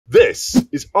This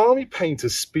is armypainter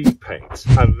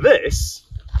Speedpaint, and this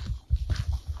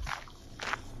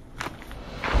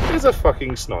is a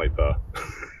fucking sniper.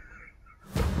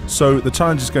 So the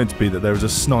challenge is going to be that there is a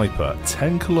sniper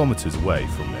 10 kilometers away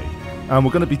from me, and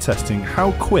we're going to be testing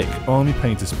how quick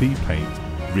armypainter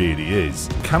Speedpaint really is.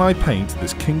 Can I paint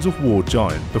this Kings of War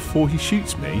giant before he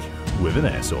shoots me with an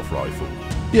airsoft rifle?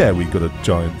 Yeah, we've got a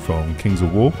giant from Kings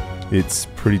of War. It's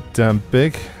pretty damn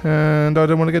big, and I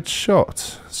don't want to get shot.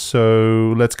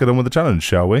 So let's get on with the challenge,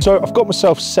 shall we? So I've got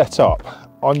myself set up.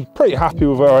 I'm pretty happy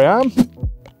with where I am.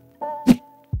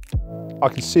 I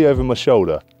can see over my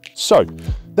shoulder. So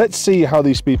let's see how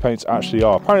these speed paints actually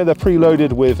are. Apparently they're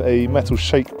preloaded with a metal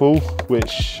shake ball, which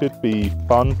should be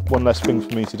fun. One less thing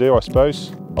for me to do, I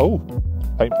suppose. Oh,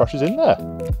 paintbrush is in there.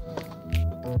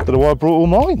 Don't know why I brought all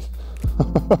mine.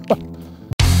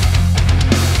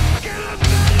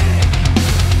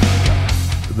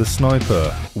 The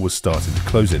sniper was starting to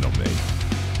close in on me.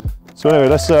 So anyway,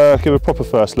 let's give a proper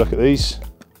first look at these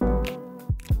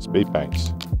speed paints.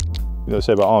 You know what I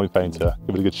say about army painter,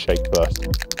 give it a good shake first.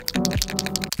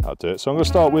 I'll do it. So I'm going to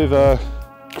start with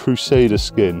Crusader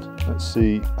skin. Let's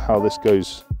see how this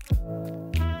goes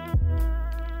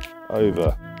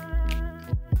over.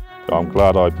 I'm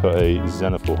glad I put a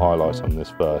zenithal highlight on this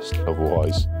first,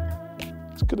 otherwise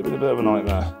it's going to be a bit of a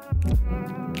nightmare.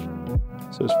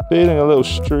 So it's feeling a little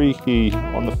streaky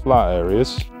on the flat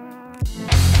areas.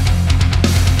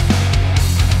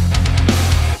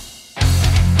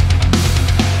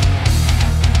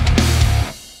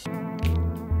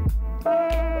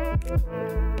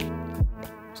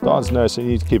 Starting to notice that you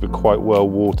need to keep it quite well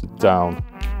watered down,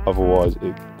 otherwise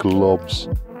it globs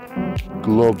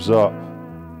up.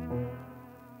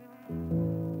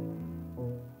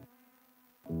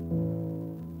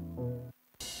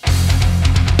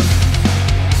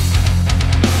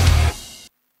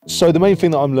 So the main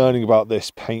thing that I'm learning about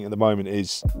this paint at the moment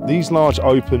is these large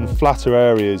open flatter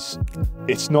areas,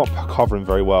 it's not covering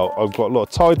very well. I've got a lot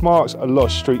of tide marks, a lot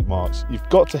of streak marks. You've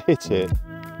got to hit it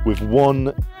with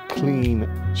one clean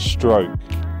stroke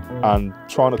and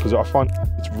try not, because I find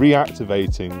it's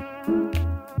reactivating,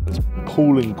 it's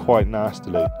pooling quite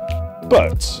nastily.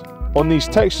 But on these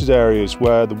textured areas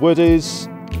where the wood is,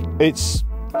 it's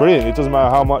brilliant. It doesn't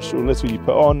matter how much or little you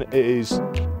put on, it is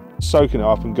soaking it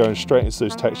up and going straight into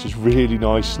those textures really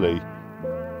nicely.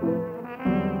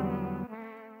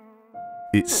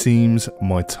 It seems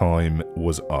my time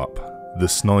was up. The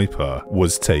sniper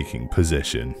was taking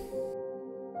position.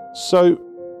 So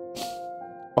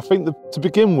I think that to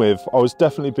begin with, I was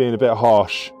definitely being a bit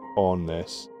harsh on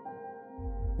this.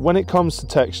 When it comes to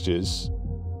textures,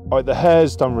 like the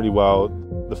hair's done really well,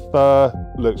 the fur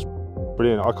looks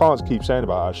brilliant. I can't keep saying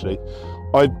about it actually.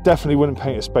 I definitely wouldn't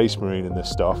paint a Space Marine in this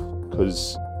stuff,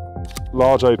 because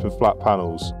large open flat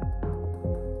panels,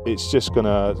 it's just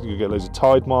gonna, you get loads of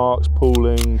tide marks,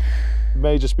 pooling. It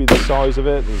may just be the size of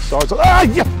it, the size of, ah,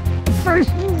 yeah!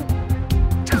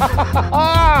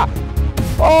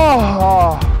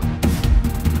 Oh,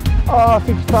 I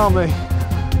think you found me.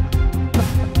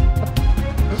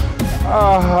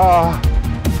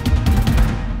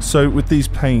 So with these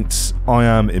paints, I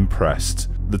am impressed.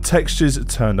 The textures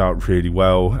turned out really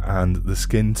well and the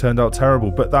skin turned out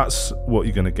terrible, but that's what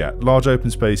you're going to get. Large open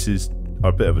spaces are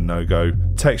a bit of a no-go.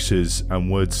 Textures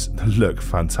and woods look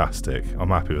fantastic. I'm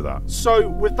happy with that. So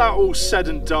with that all said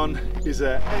and done, is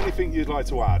there anything you'd like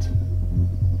to add?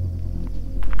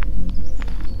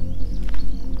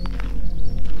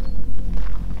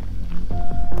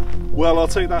 Well, I'll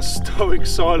take that stoic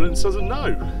silence as a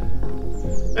no.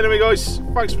 Anyway guys,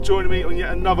 thanks for joining me on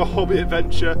yet another hobby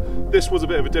adventure. This was a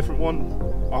bit of a different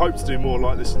one. I hope to do more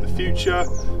like this in the future,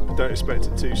 but don't expect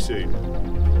it too soon.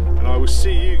 And I will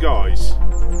see you guys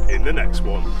in the next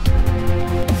one.